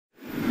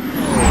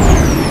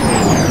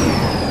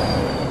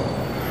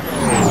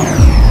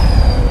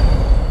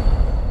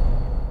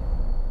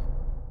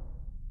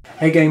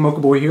Hey gang, Mocha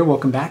Boy here.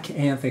 Welcome back,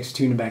 and thanks for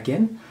tuning back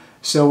in.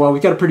 So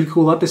we've got a pretty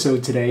cool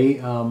episode today.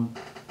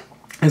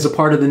 As a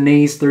part of the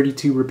Naze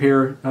 32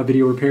 repair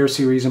video repair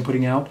series I'm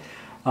putting out.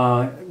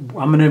 I'm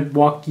going to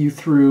walk you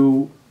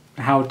through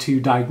how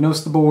to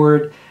diagnose the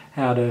board,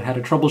 how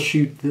to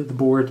troubleshoot the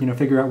board,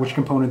 figure out which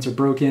components are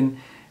broken,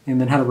 and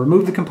then how to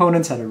remove the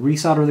components, how to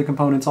resolder the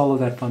components, all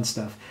of that fun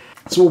stuff.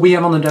 So what we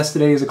have on the desk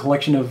today is a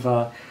collection of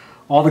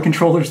all the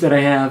controllers that I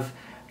have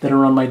that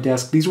are on my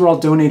desk. These were all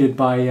donated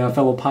by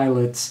fellow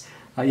pilots.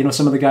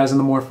 Some of the guys in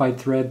the Morfight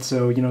thread,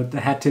 so,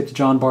 the hat tip to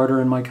John Barter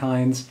and Mike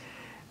Hines.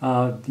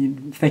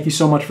 Thank you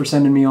so much for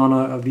sending me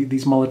on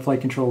these mullet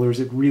flight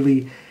controllers. It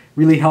really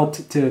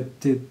helped to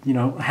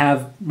not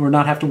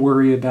have to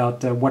worry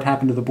about what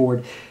happened to the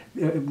board,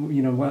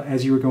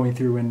 as you were going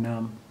through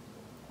and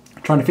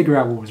trying to figure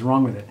out what was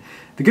wrong with it.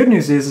 The good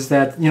news is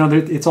that,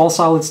 it's all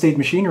solid state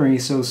machinery,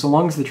 so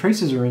long as the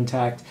traces are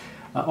intact,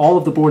 all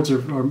of the boards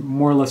are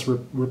more or less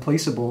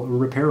replaceable or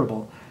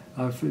repairable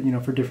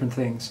for different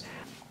things.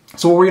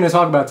 So what we're going to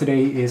talk about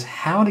today is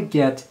how to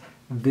get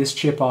this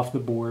chip off the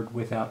board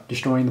without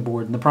destroying the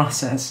board in the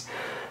process.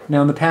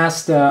 Now in the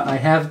past I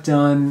have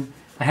done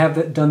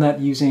that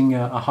using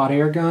a hot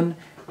air gun,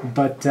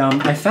 but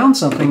I found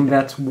something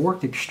that's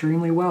worked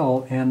extremely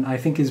well and I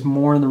think is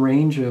more in the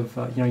range of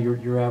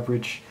your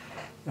average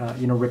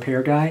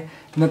repair guy.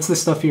 And that's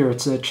this stuff here.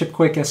 It's a Chip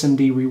Quick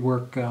SMD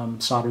rework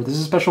solder. This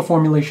is a special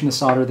formulation of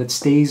solder that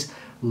stays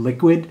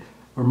liquid,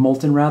 or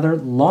molten rather,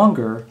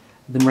 longer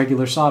than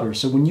regular solder.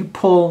 So when you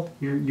pull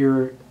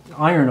your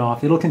iron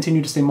off, it'll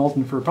continue to stay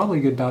molten for probably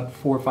a good about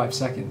 4 or 5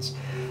 seconds.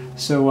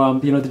 So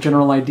the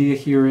general idea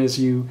here is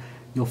you'll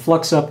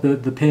flux up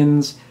the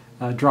pins,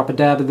 drop a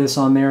dab of this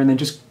on there, and then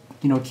just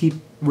keep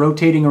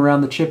rotating around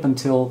the chip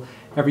until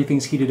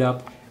everything's heated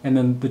up, and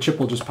then the chip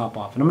will just pop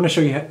off. And I'm going to show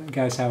you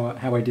guys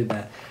how I did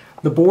that.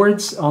 The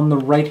boards on the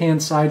right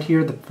hand side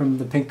here, from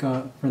the pink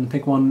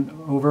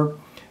one over,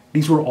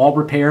 these were all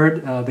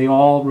repaired. They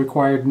all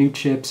required new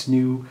chips,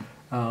 new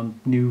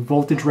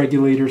voltage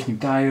regulators, new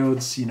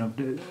diodes,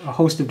 a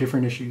host of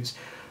different issues.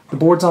 The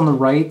boards on the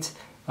right,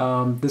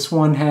 this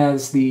one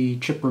has the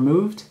chip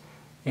removed,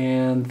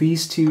 and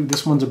these two,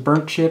 this one's a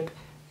burnt chip,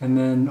 and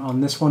then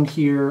on this one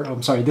here,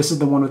 I'm sorry, this is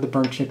the one with the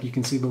burnt chip. You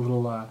can see the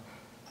little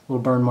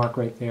burn mark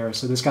right there.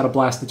 So this got a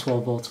blast at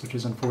 12 volts, which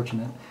is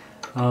unfortunate.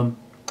 And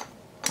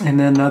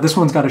then this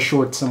one's got a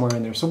short somewhere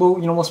in there. So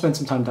we'll spend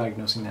some time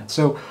diagnosing that.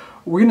 So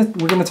we're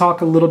gonna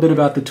talk a little bit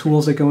about the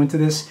tools that go into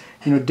this.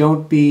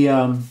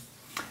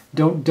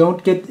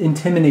 Don't get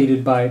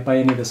intimidated by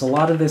any of this. A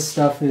lot of this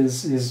stuff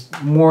is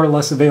more or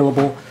less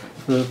available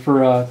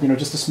for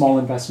just a small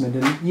investment.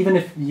 And even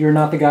if you're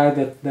not the guy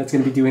that's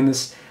going to be doing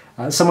this,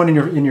 someone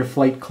in your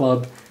flight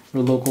club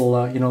or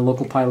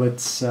local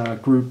pilots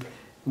group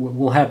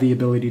will have the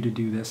ability to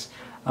do this.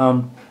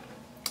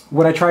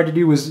 What I tried to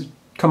do was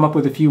come up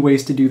with a few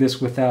ways to do this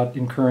without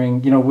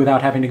incurring,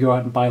 without having to go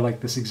out and buy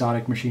like this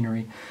exotic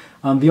machinery.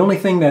 The only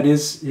thing that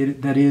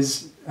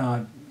is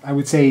I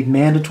would say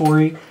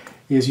mandatory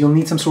is you'll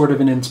need some sort of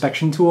an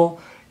inspection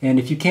tool, and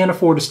if you can't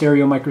afford a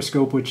stereo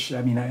microscope, which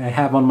I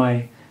have on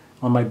my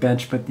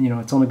bench, but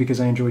it's only because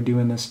I enjoy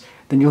doing this,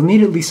 then you'll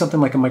need at least something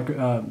like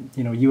a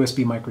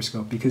USB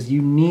microscope, because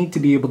you need to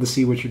be able to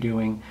see what you're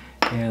doing,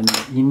 and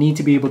you need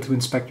to be able to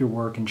inspect your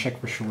work and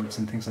check for shorts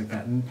and things like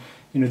that. And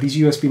these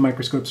USB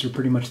microscopes are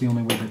pretty much the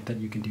only way that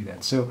you can do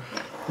that. So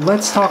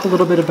let's talk a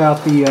little bit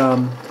about the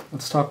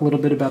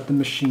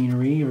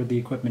machinery or the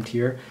equipment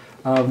here.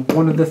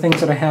 One of the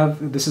things that I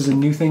have, this is a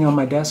new thing on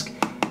my desk.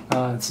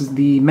 This is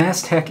the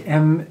Mastech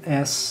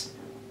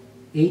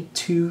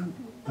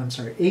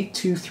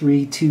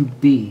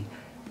MS823-2B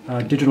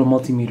digital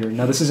multimeter.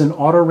 Now this is an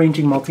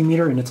auto-ranging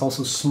multimeter, and it's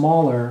also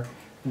smaller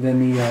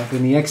than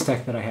the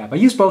X-Tech that I have. I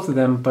use both of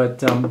them,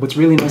 but what's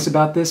really nice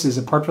about this is,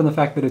 apart from the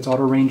fact that it's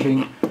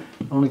auto-ranging,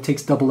 it only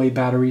takes AA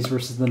batteries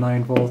versus the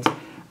 9 volt,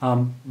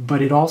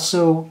 but it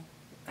also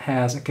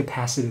has a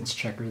capacitance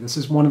checker. This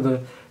is one of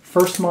the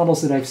first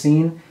models that I've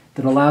seen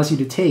that allows you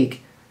to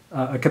take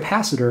a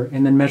capacitor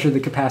and then measure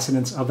the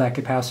capacitance of that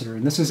capacitor.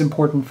 And this is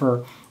important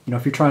for,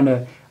 if you're trying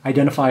to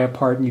identify a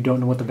part and you don't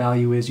know what the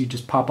value is, you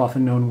just pop off a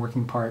known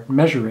working part,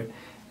 measure it,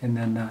 and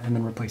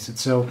then replace it.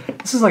 So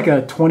this is like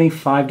a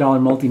 $25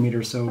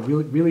 multimeter, so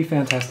really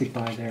fantastic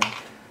buy there.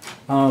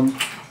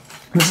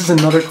 This is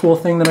another cool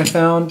thing that I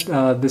found.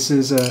 This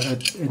is a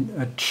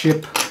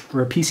chip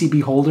or a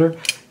PCB holder.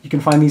 You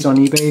can find these on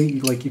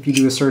eBay, like if you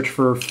do a search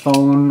for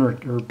phone or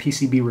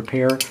PCB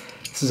repair.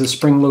 This is a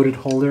spring-loaded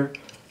holder,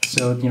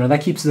 so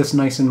that keeps this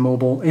nice and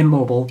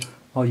immobile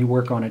while you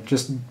work on it.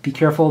 Just be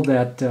careful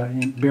that,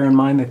 bear in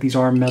mind that these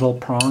are metal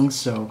prongs.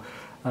 So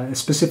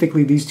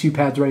specifically these two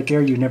pads right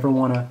there, you never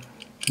want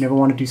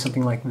to do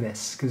something like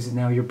this, because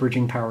now you're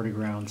bridging power to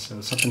ground.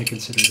 So something to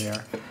consider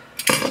there.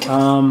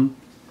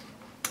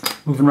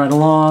 Moving right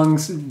along,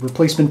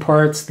 replacement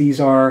parts.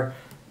 These are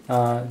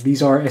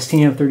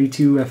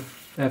STM32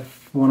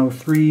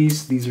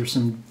 F103s. These are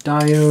some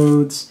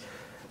diodes.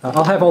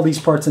 I'll have all these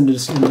parts in the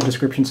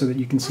description so that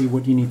you can see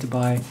what you need to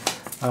buy.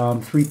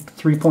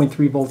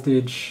 3.3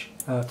 voltage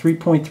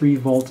 3.3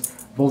 volt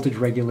voltage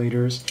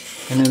regulators,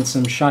 and then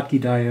some Schottky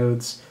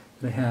diodes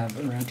that I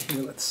have around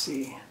here. Let's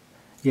see.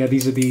 Yeah,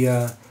 these are the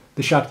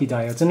Schottky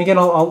diodes. And again,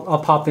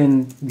 I'll pop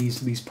in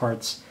these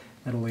parts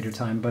at a later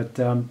time. But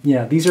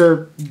yeah, these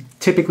are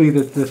typically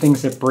the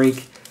things that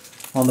break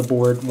on the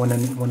board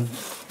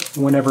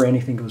whenever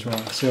anything goes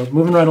wrong. So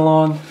moving right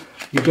along,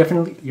 you're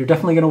definitely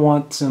going to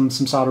want some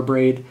solder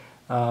braid.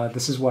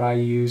 This is what I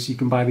use. You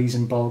can buy these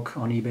in bulk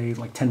on eBay,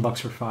 like 10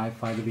 bucks for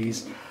five of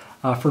these.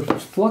 For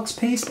flux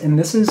paste, and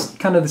this is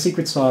kind of the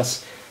secret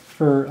sauce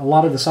for a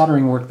lot of the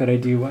soldering work that I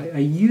do. I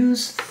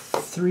use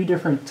 3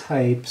 different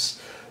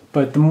types,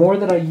 but the more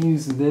that I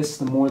use this,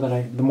 the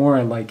more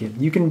I like it.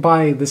 You can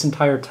buy this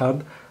entire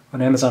tub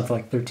on Amazon for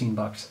like 13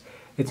 bucks.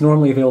 It's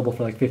normally available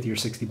for like 50 or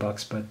 60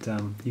 bucks, but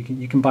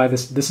you can buy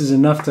this. This is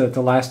enough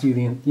to last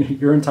you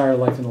your entire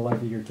life and the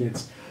life of your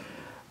kids.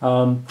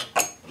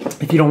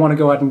 If you don't want to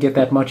go out and get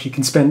that much, you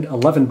can spend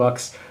 11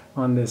 bucks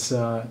on this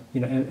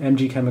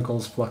MG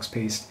Chemicals flux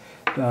paste.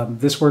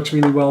 This works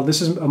really well.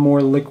 This is a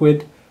more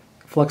liquid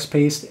flux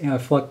paste,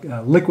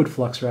 liquid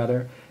flux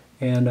rather,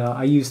 and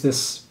I use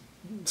this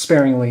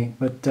sparingly,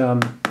 but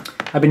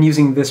I've been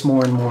using this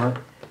more and more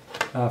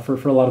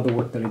for a lot of the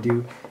work that I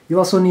do. You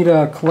also need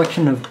a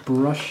collection of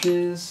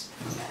brushes.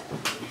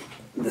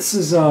 This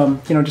is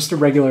just a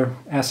regular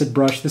acid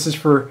brush. This is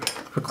for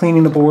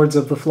cleaning the boards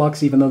of the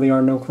flux, even though they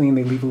are no clean,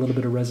 they leave a little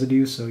bit of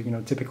residue. So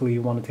typically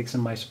you want to take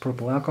some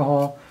isopropyl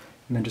alcohol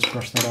and then just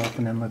brush that off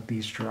and then let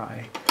these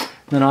dry.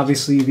 And then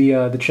obviously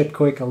the chip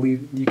quick,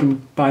 you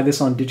can buy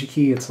this on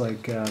DigiKey. It's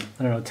like I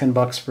don't know, 10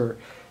 bucks for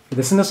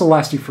this, and this will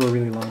last you for a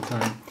really long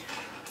time.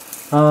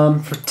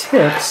 For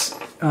tips,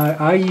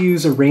 I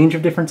use a range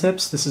of different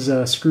tips. This is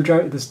a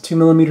screwdriver. This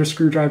 2mm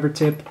screwdriver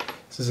tip.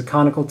 This is a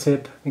conical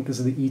tip. I think this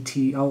is the ET.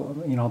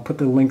 I'll put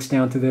the links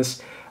down to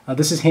this.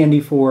 This is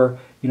handy for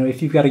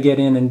if you've got to get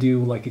in and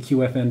do like a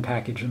QFN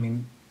package. I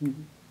mean,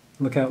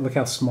 look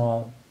how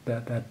small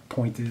that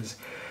point is.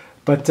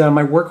 But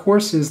my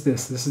workhorse is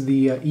this. This is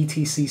the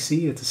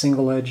ETCC. It's a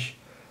single edge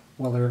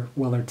Weller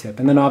tip.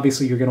 And then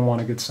obviously you're going to want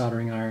a good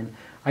soldering iron.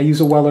 I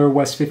use a Weller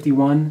West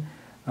 51,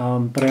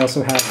 but I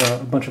also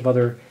have a bunch of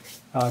other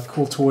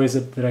cool toys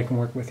that I can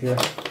work with here.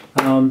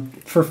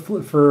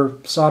 For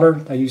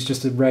solder, I use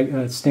just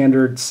a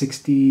standard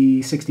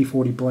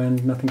 60-40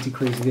 blend, nothing too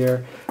crazy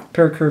there. A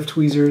pair of curved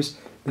tweezers.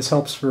 This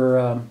helps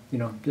for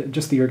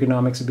just the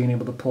ergonomics of being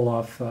able to pull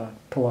off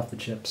the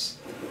chips.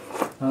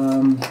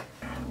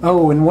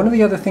 Oh, and one of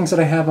the other things that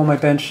I have on my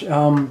bench,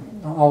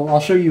 I'll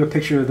show you a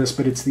picture of this,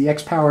 but it's the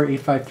XPower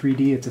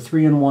 853D. It's a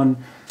 3-in-1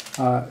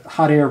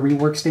 hot air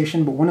rework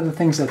station. But one of the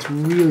things that's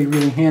really,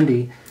 really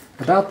handy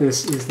about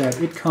this is that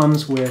it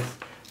comes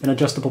with an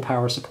adjustable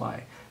power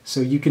supply. So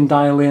you can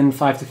dial in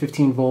 5 to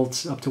 15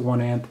 volts up to 1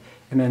 amp,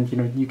 and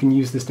then you can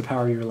use this to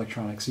power your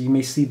electronics. So you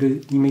may see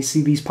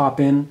these pop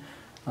in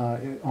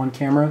on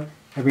camera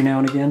every now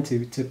and again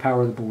to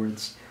power the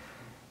boards.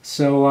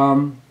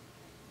 So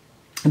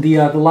the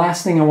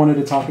last thing I wanted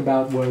to talk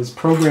about was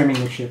programming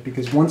the chip,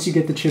 because once you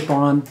get the chip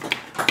on,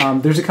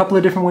 there's a couple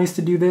of different ways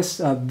to do this.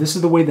 This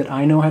is the way that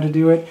I know how to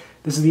do it.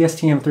 This is the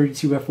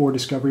STM32 F4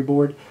 discovery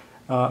board,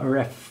 or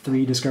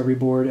F3 discovery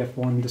board,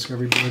 F1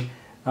 discovery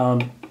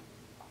board.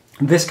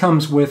 This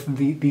comes with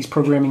these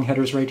programming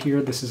headers right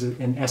here. This is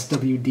an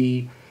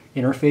SWD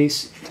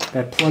interface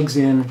that plugs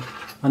in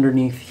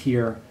underneath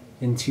here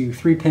into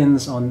 3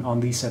 pins on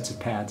these sets of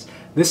pads.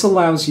 This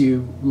allows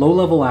you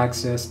low-level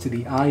access to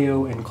the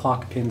I/O and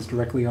clock pins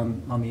directly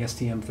on the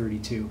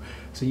STM32.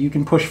 So you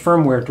can push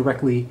firmware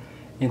directly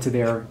into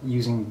there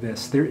using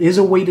this. There is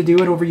a way to do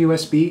it over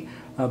USB,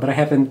 but I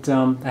haven't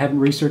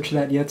researched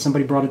that yet.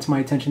 Somebody brought it to my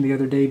attention the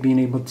other day, being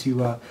able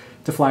to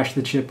flash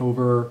the chip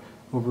over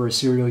a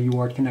serial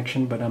UART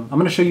connection. But I'm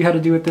going to show you how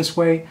to do it this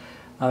way,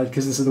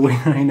 because this is the way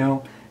that I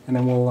know, and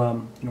then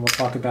we'll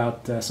talk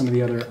about some of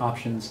the other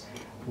options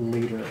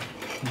later.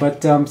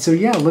 But so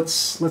yeah,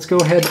 let's go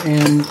ahead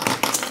and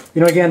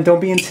again, don't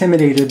be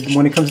intimidated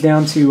when it comes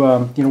down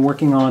to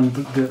working on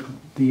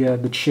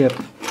the chip.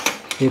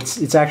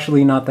 It's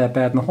actually not that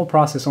bad, and the whole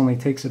process only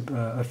takes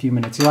a few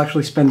minutes. You'll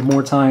actually spend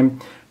more time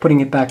putting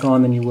it back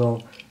on than you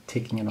will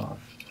taking it off.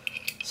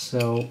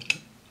 So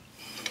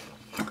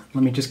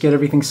let me just get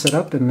everything set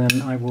up, and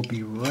then I will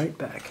be right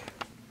back.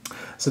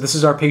 So this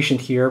is our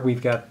patient here.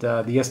 We've got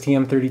the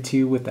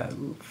STM32 with that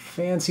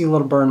fancy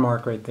little burn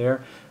mark right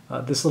there.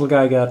 This little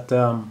guy got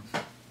a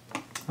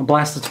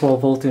blast of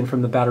 12 volt in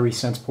from the battery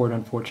sense port,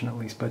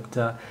 unfortunately,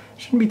 but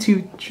shouldn't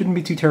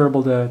be too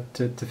terrible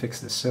to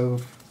fix this. So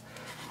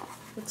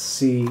let's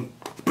see.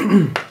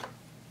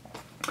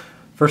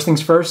 First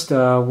things first,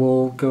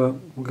 we'll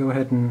go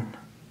ahead and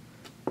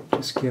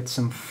just get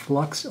some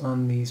flux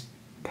on these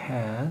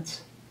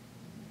pads.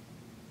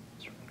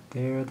 It's right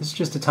there. This is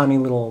just a tiny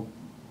little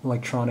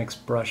electronics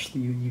brush.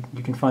 You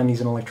can find these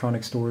in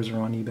electronic stores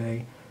or on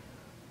eBay.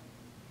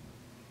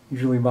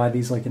 Usually buy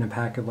these like in a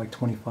pack of like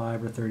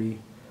 25 or 30.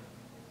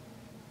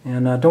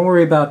 And don't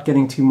worry about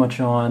getting too much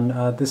on.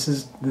 This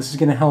is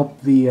going to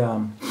help the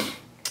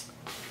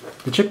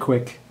chip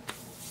quick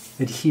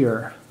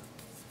adhere.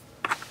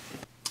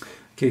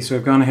 Okay, so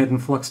I've gone ahead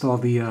and fluxed all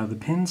the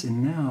pins,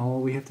 and now all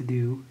we have to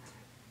do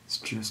is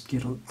just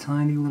get a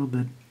tiny little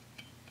bit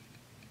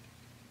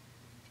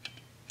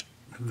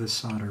of the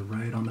solder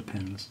right on the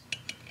pins.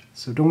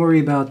 So don't worry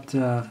about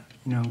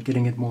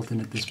getting it molten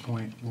at this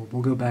point.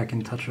 We'll go back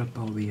and touch up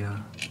all the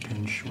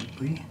pins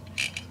shortly.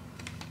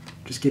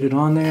 Just get it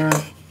on there,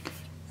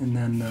 and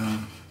then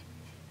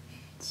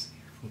let's see,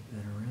 flip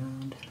that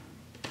around.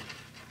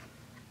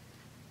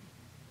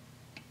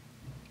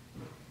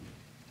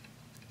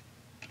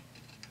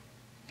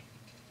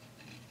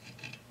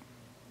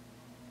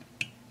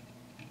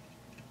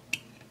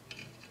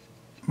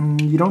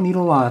 You don't need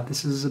a lot.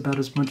 This is about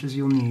as much as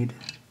you'll need.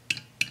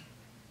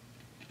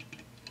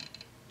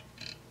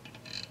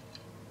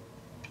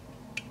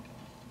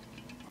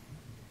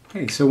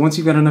 Okay, so once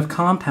you've got enough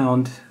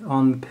compound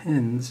on the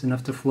pins,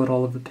 enough to flood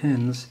all of the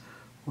pins,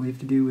 all you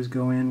have to do is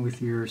go in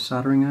with your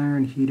soldering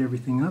iron, heat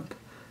everything up.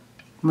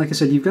 And like I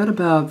said, you've got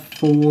about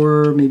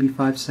 4, maybe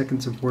 5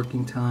 seconds of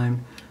working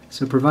time.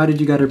 So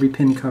provided you got every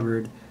pin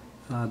covered,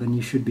 then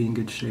you should be in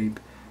good shape.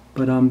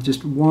 But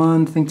just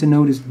one thing to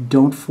note is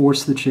don't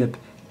force the chip.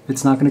 If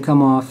it's not going to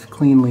come off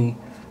cleanly,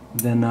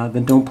 then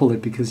don't pull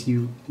it, because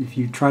if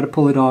you try to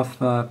pull it off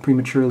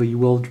prematurely, you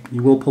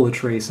will pull a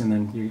trace, and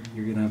then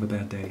you're going to have a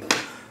bad day.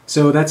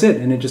 So that's it,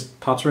 and it just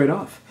pops right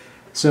off.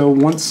 So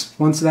once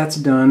that's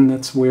done,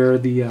 that's where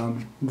the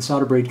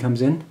solder braid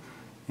comes in,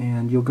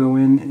 and you'll go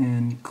in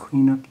and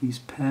clean up these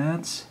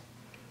pads.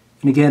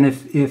 And again,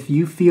 if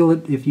you feel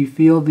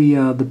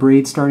the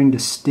braid starting to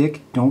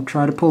stick, don't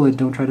try to pull it,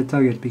 don't try to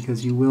tug it,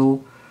 because you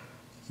will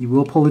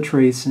pull a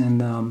trace,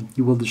 and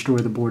you will destroy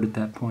the board at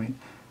that point.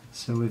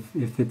 So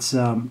if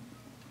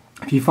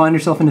you find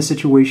yourself in a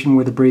situation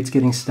where the braid's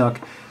getting stuck,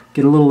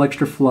 get a little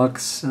extra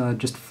flux,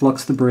 just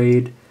flux the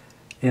braid,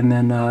 and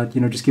then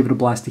just give it a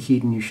blast of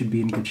heat, and you should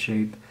be in good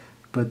shape.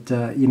 But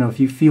if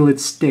you feel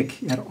it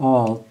stick at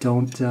all,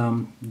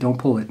 don't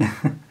pull it.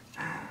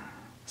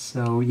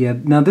 So yeah,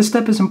 now this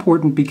step is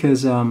important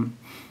because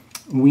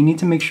we need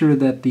to make sure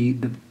that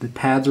the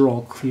pads are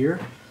all clear,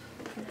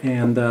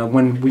 and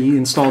when we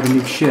install the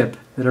new chip,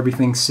 that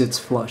everything sits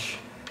flush.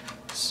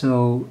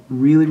 So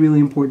really, really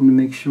important to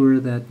make sure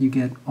that you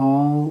get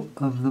all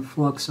of the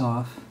flux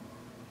off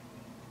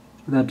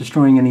without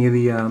destroying any of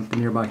the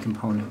nearby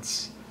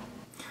components.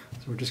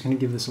 So we're just going to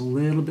give this a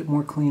little bit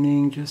more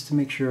cleaning just to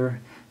make sure.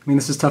 I mean,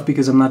 this is tough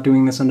because I'm not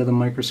doing this under the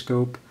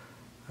microscope.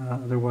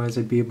 Otherwise,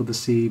 I'd be able to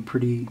see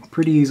pretty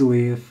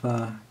easily if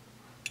there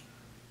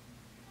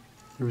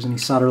was any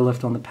solder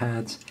left on the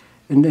pads.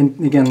 And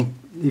again,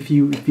 if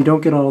you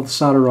don't get all the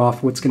solder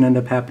off, what's going to end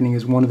up happening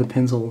is one of the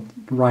pins will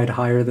ride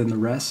higher than the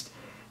rest,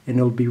 and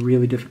it'll be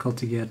really difficult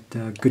to get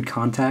good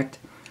contact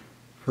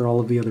for all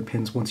of the other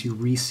pins once you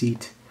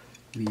reseat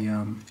the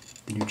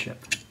new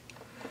chip.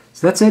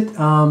 So that's it.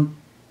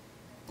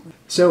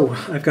 So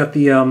I've got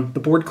the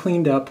board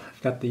cleaned up.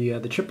 I've got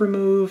the chip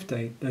removed.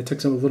 I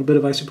took a little bit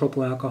of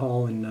isopropyl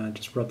alcohol and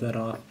just rubbed that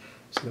off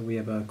so that we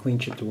have a clean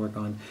chip to work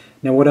on.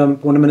 Now what I'm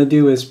going to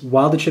do is,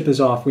 while the chip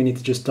is off, we need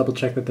to just double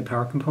check that the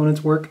power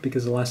components work,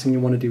 because the last thing you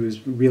want to do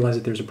is realize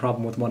that there's a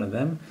problem with one of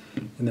them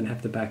and then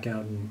have to back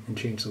out and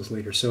change those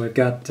later. So I've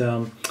got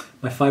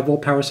my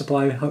 5-volt power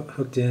supply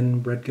hooked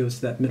in. Red goes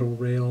to that middle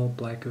rail,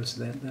 black goes to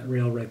that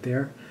rail right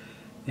there.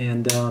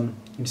 And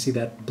you see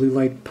that blue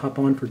light pop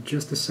on for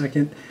just a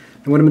second.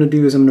 And what I'm going to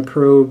do is I'm going to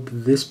probe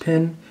this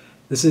pin.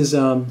 This is,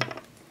 let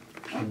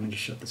me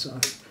just shut this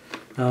off.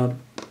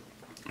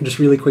 Just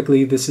really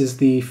quickly, this is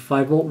the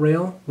 5-volt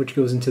rail, which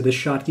goes into this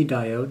Schottky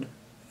diode.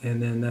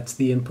 And then that's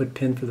the input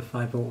pin for the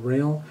 5-volt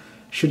rail.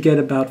 Should get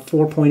about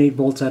 4.8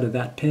 volts out of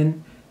that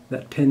pin.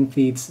 That pin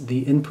feeds the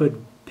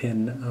input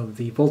pin of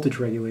the voltage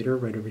regulator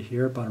right over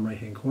here, bottom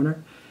right-hand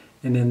corner.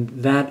 And then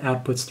that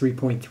outputs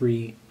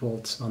 3.3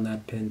 volts on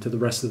that pin to the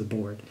rest of the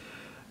board.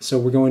 So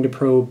we're going to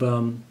probe,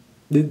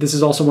 this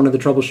is also one of the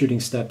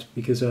troubleshooting steps,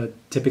 because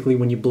typically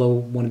when you blow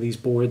one of these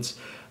boards,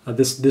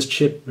 this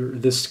chip, or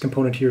this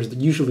component here, is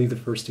usually the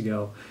first to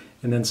go,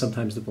 and then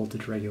sometimes the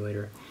voltage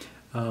regulator.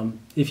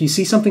 If you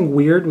see something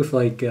weird with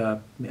like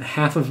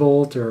half a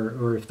volt,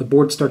 or if the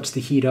board starts to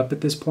heat up at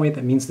this point,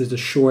 that means there's a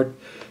short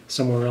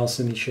somewhere else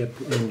in the chip,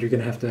 and you're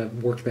going to have to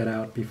work that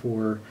out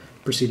before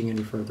proceeding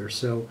any further.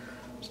 So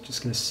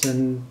just going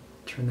to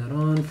turn that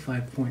on,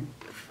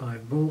 5.5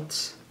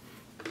 volts.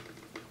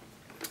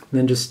 And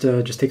then just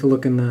take a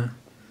look in the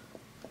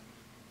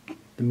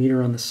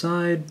meter on the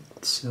side.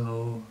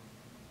 So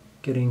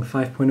getting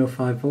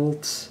 5.05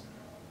 volts.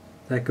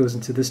 That goes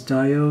into this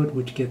diode,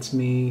 which gets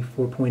me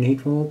 4.8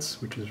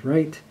 volts, which is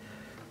right.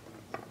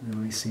 And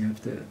let me see, I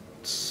have to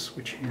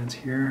switch hands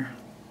here.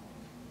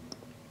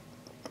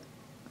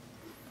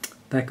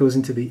 That goes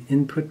into the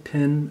input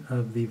pin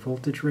of the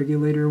voltage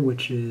regulator,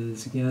 which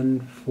is,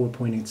 again,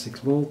 4.86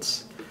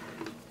 volts.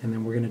 And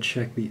then we're going to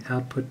check the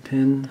output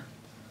pin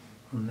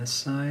on this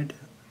side.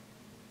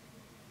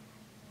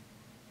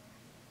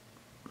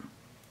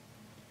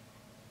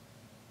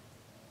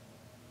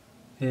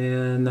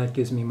 And that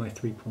gives me my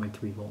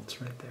 3.3 volts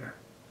right there.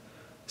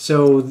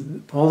 So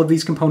all of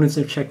these components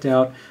are checked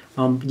out.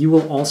 You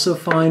will also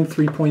find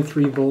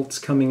 3.3 volts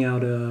coming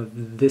out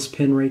of this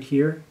pin right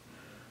here.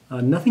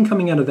 Nothing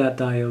coming out of that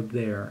diode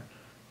there,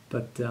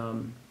 but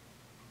these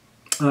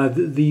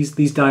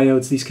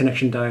diodes, these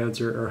connection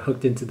diodes, are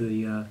hooked into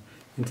the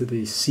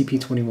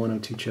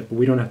CP2102 chip, but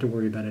we don't have to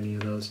worry about any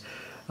of those.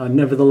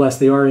 Nevertheless,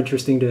 they are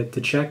interesting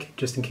to check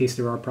just in case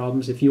there are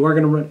problems. If you are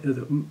going to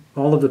run,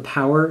 all of the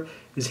power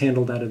is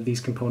handled out of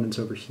these components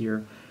over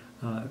here.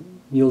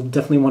 You'll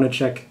definitely want to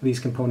check these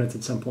components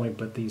at some point,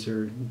 but these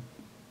are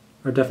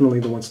definitely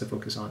the ones to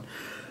focus on.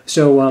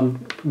 So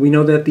we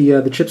know that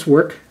the chips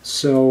work,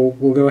 so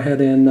we'll go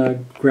ahead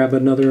and grab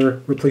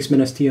another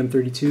replacement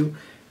STM32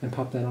 and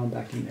pop that on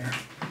back in there.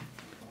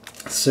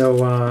 So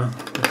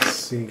let's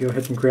see, go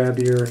ahead and grab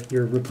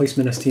your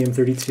replacement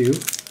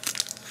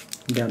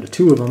STM32. I'm down to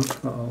 2 of them.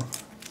 Uh-oh.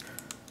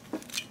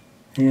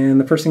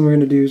 And the first thing we're going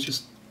to do is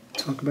just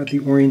talk about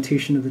the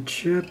orientation of the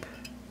chip.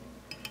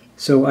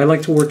 So I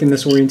like to work in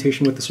this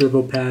orientation with the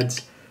servo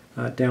pads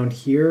down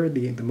here,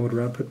 the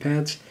motor output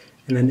pads.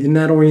 And then in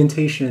that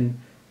orientation,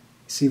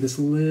 see that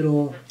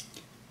little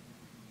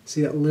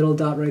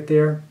dot right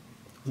there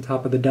on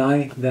top of the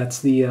die?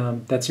 That's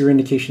your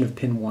indication of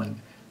pin 1.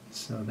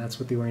 So that's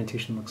what the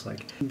orientation looks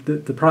like.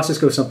 The process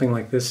goes something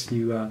like this.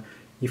 You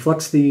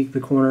flex the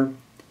corner,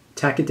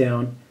 tack it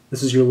down.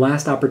 This is your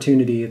last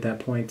opportunity at that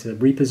point to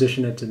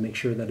reposition it to make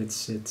sure that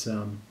it's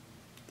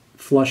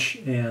flush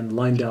and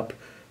lined up,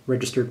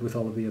 registered with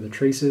all of the other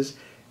traces.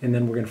 And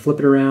then we're going to flip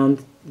it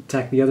around,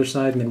 tack the other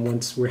side, and then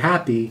once we're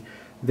happy,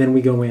 then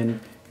we go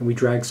in and we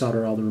drag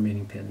solder all the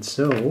remaining pins.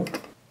 So,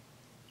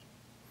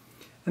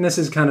 and this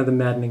is kind of the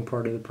maddening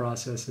part of the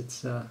process.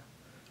 It's I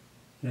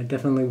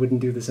definitely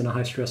wouldn't do this in a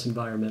high-stress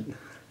environment.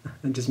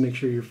 And just make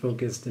sure you're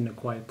focused in a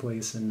quiet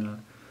place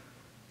and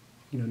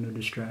no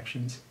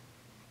distractions.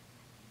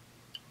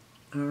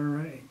 All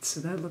right,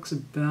 so that looks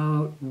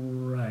about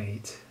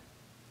right.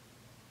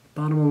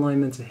 Bottom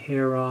alignment's a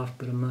hair off,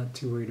 but I'm not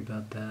too worried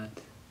about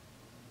that.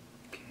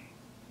 Okay.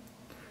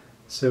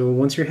 So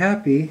once you're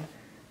happy,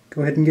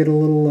 go ahead and get a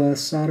little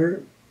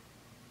solder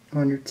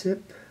on your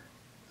tip.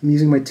 I'm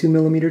using my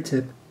 2mm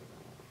tip.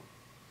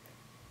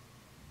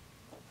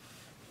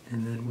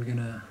 And then we're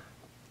gonna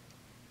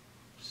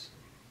just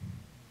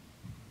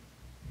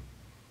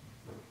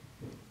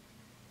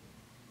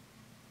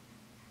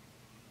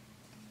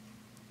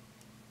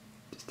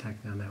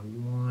tack down that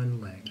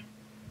one leg.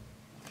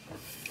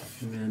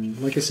 And then,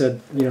 like I said,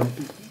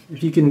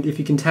 if you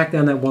can tack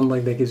down that one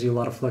leg, that gives you a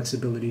lot of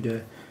flexibility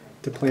to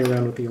play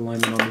around with the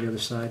alignment on the other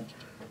side.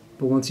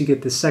 But once you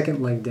get the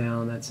second leg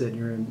down, that's it.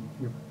 You're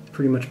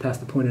pretty much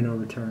past the point of no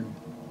return.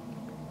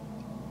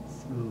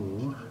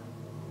 So.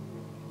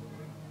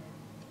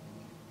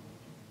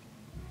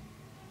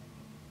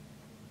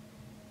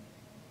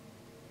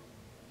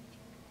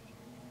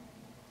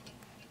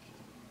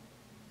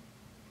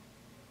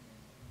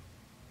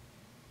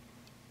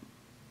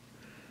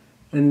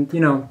 And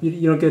you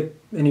don't get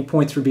any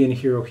points for being a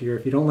hero here.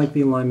 If you don't like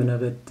the alignment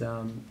of it,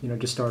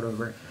 just start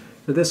over.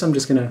 For this, I'm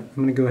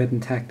gonna go ahead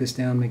and tack this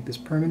down, make this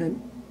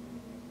permanent.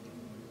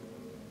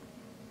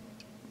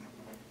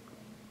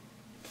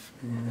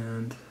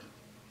 And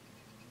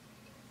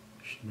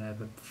should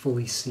have a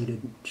fully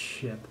seated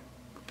chip.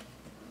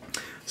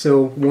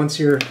 So once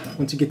you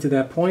get to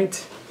that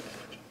point,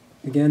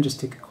 again, just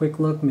take a quick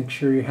look, make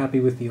sure you're happy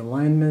with the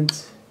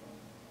alignment.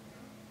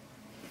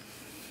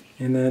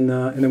 And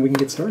then we can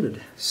get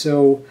started.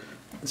 So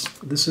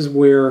this is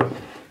where,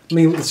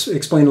 let's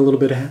explain a little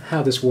bit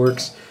how this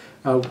works.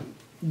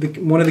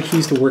 One of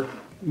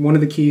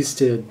the keys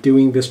to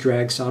doing this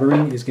drag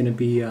soldering is going to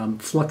be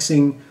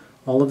fluxing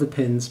all of the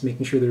pins,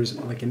 making sure there's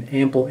like an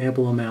ample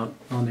amount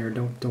on there.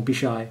 Don't be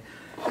shy.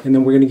 And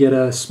then we're going to get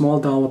a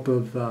small dollop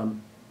of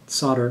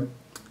solder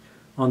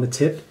on the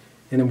tip,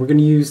 and then we're going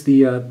to use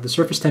the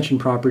surface tension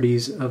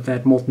properties of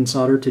that molten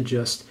solder to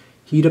just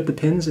heat up the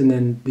pins, and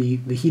then the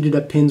heated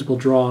up pins will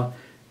draw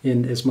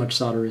in as much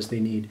solder as they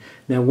need.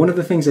 Now, one of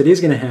the things that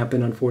is going to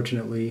happen,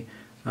 unfortunately,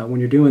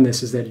 when you're doing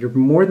this is that you're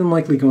more than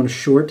likely going to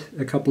short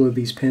a couple of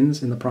these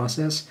pins in the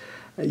process.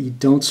 You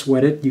don't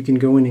sweat it. You can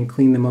go in and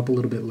clean them up a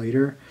little bit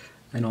later.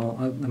 And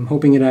I'm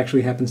hoping it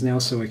actually happens now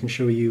so I can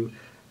show you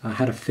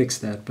how to fix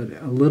that. But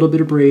a little bit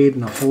of braid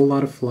and a whole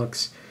lot of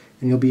flux,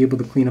 and you'll be able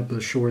to clean up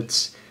those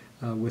shorts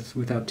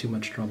without too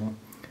much trouble.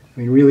 I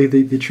mean, really,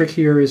 the trick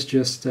here is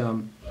just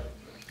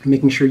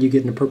making sure you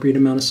get an appropriate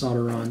amount of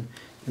solder on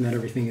and that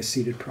everything is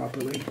seated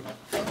properly.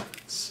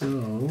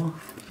 So,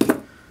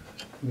 let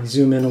me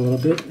zoom in a little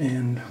bit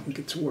and we'll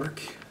get to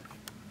work.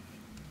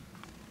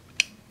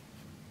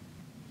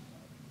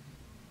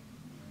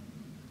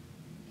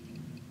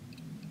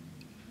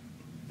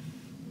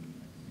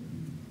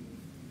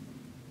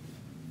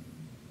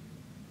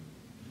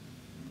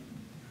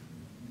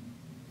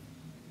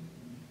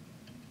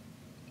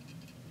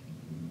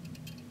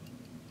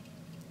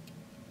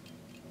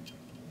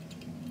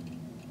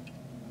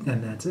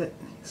 And that's it.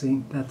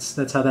 See,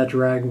 that's how that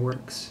drag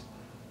works.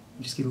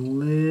 You just get a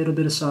little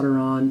bit of solder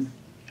on,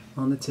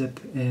 on the tip,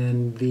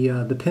 and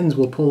the pins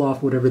will pull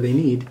off whatever they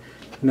need,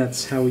 and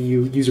that's how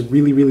you use a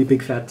really, really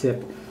big fat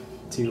tip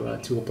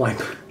to apply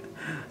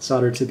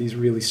solder to these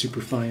really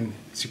super fine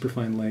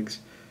legs.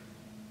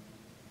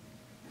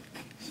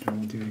 So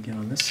we'll do it again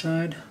on this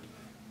side.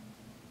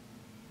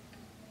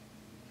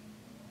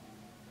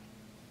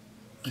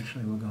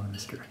 Actually, we'll go in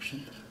this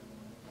direction.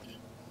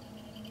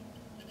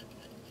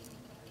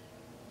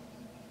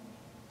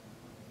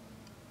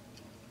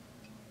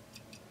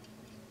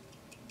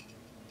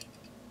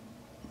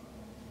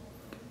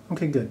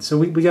 Okay, good. So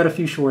we got a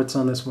few shorts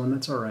on this one.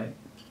 That's all right.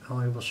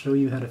 I will show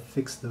you how to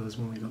fix those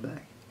when we go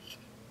back.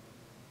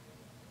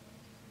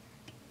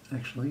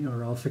 Actually,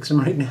 or I'll fix them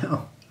right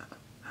now.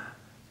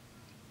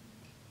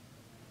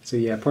 So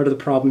yeah, part of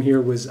the problem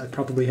here was I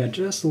probably had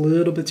just a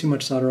little bit too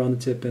much solder on the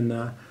tip, and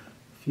a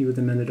few of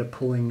them ended up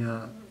pulling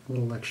a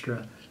little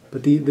extra.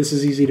 But this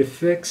is easy to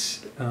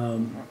fix.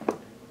 Grab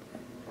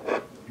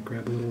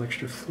a little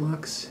extra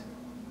flux.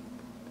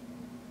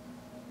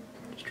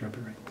 Just drop it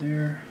right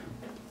there.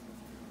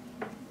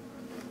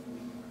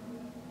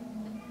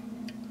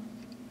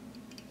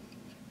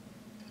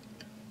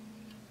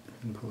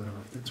 And pull it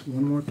off. That's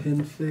one more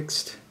pin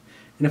fixed.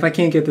 And if I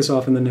can't get this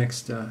off in the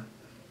next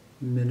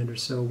minute or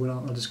so,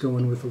 well, I'll just go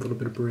in with a little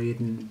bit of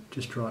braid and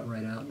just draw it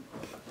right out.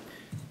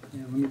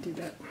 Yeah, let me do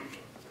that.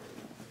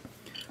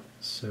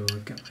 So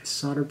I've got my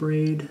solder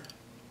braid.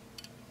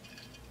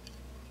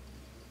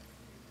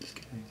 Just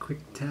give it a quick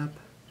tap.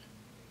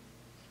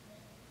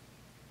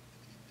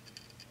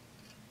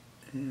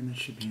 And that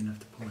should be enough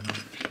to pull it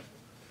off.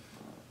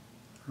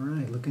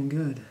 Alright, looking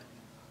good.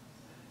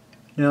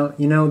 Now,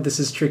 you know, this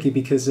is tricky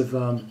because of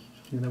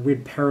the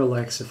weird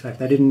parallax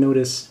effect. I didn't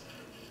notice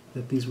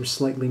that these were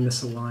slightly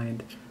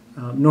misaligned.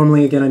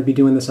 Normally, again, I'd be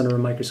doing this under a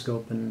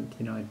microscope, and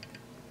you know,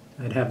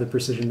 I'd have the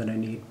precision that I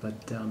need.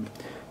 But so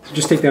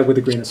just take that with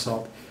a grain of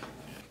salt.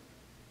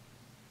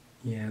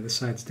 Yeah, this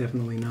side's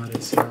definitely not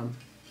as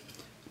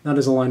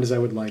aligned as I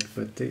would like.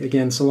 But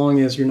again, so long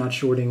as you're not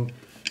shorting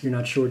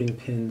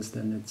pins,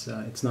 then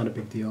it's not a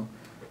big deal.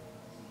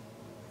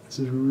 This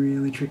is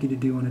really tricky to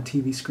do on a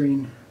TV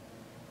screen.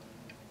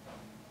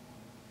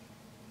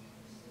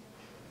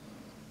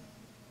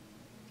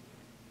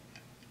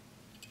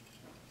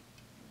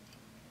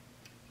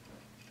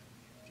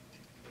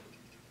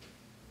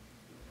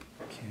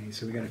 Okay,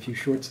 so we got a few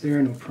shorts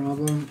there, no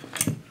problem.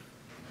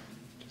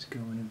 Just go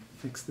in and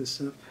fix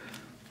this up.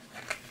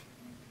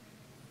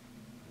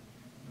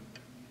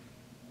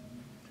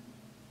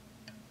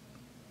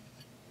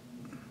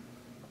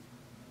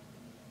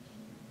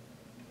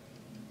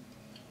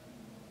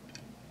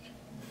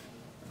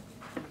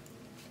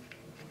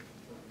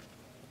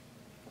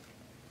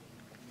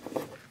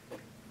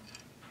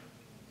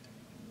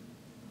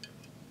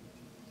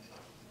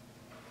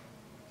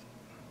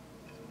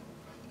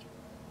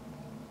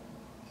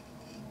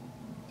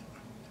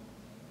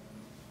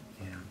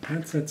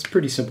 That's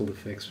pretty simple to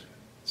fix,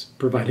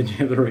 provided you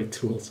have the right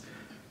tools.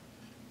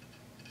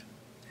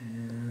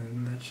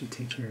 And that should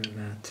take care of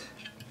that.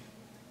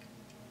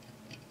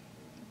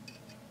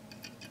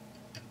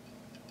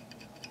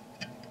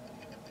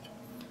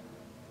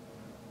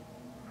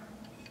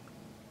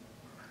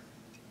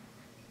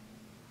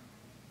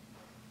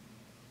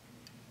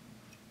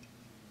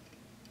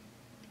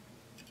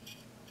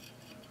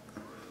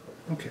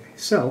 Okay,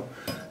 so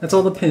that's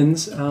all the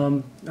pins.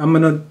 I'm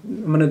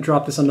gonna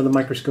drop this under the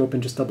microscope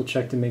and just double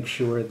check to make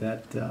sure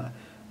that I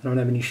don't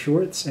have any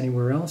shorts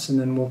anywhere else, and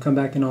then we'll come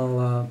back and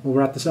we'll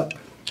wrap this up.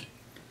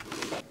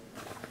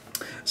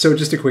 So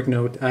just a quick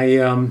note, I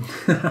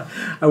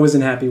I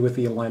wasn't happy with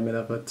the alignment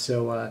of it,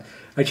 so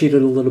I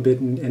cheated a little bit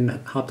and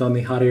hopped on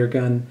the hot air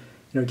gun.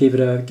 You know, gave it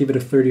a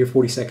 30 or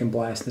 40 second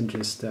blast and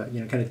just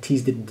you know, kind of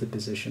teased it into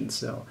position.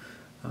 So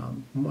I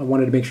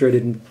wanted to make sure I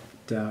didn't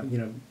you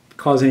know,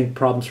 cause any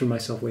problems for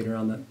myself later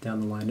on down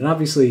the line. And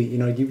obviously, you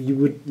know,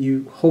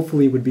 you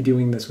hopefully would be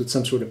doing this with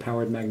some sort of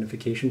powered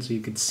magnification so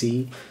you could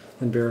see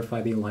and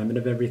verify the alignment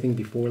of everything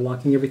before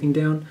locking everything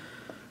down.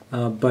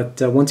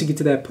 But once you get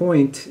to that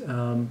point,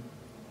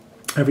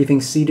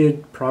 everything's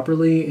seated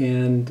properly,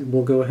 and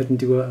we'll go ahead and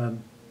do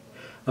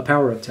a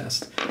power-up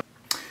test.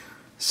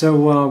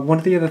 So one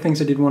of the other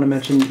things I did want to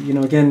mention, you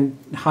know, again,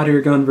 hot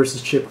air gun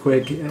versus chip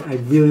quick. I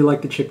really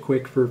like the chip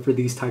quick for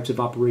these types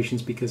of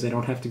operations because I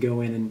don't have to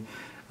go in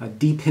and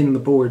depin the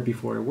board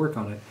before I work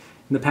on it.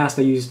 In the past,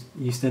 I used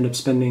to end up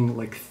spending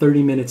like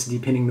 30 minutes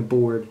depinning the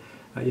board,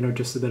 you know,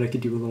 just so that I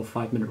could do a little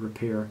 5-minute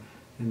repair,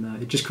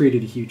 and it just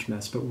created a huge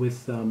mess. But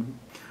with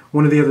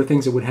one of the other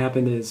things that would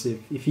happen is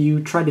if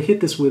you tried to hit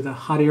this with a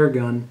hot air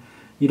gun,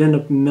 you'd end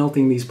up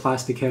melting these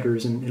plastic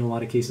headers in a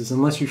lot of cases,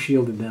 unless you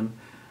shielded them.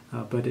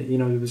 But you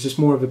know, it was just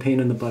more of a pain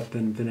in the butt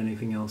than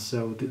anything else.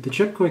 So the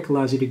chip quick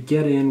allows you to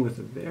get in with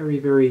a very,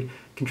 very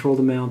controlled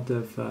amount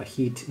of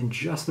heat in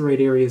just the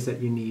right areas that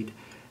you need,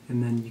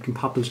 and then you can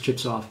pop those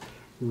chips off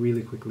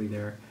really quickly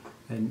there,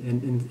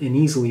 and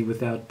easily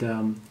without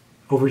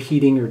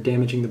overheating or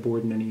damaging the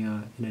board in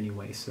any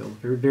way. So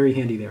very, very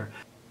handy there.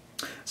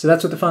 So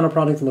that's what the final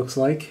product looks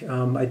like.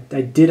 I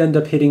did end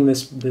up hitting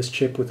this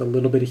chip with a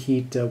little bit of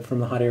heat from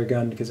the hot air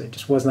gun because I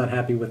just was not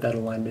happy with that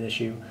alignment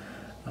issue.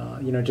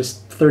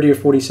 Just 30 or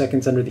 40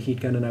 seconds under the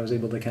heat gun, and I was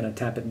able to kind of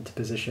tap it into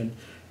position.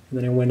 And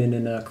then I went in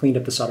and cleaned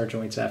up the solder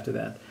joints after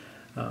that.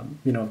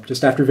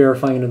 Just after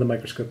verifying under the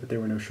microscope that there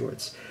were no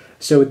shorts.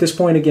 So at this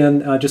point,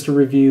 again, just to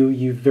review,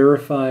 you've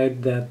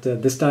verified that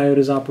this diode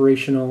is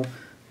operational,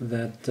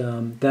 that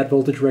that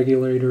voltage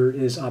regulator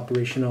is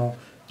operational,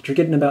 that you're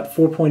getting about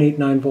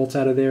 4.89 volts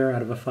out of there,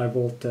 out of a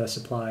 5-volt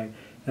supply,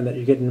 and that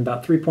you're getting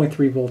about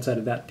 3.3 volts out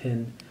of that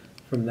pin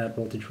from that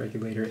voltage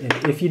regulator. And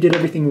if you did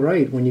everything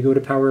right, when you go to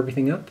power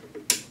everything up,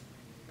 if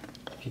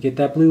you get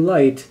that blue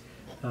light,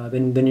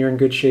 then you're in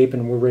good shape,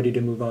 and we're ready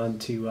to move on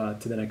to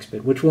the next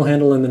bit, which we'll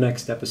handle in the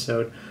next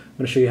episode. I'm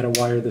going to show you how to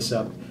wire this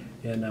up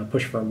and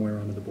push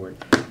firmware onto the board.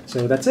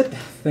 So that's it.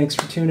 Thanks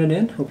for tuning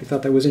in. Hope you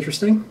thought that was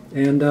interesting,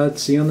 and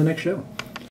see you on the next show.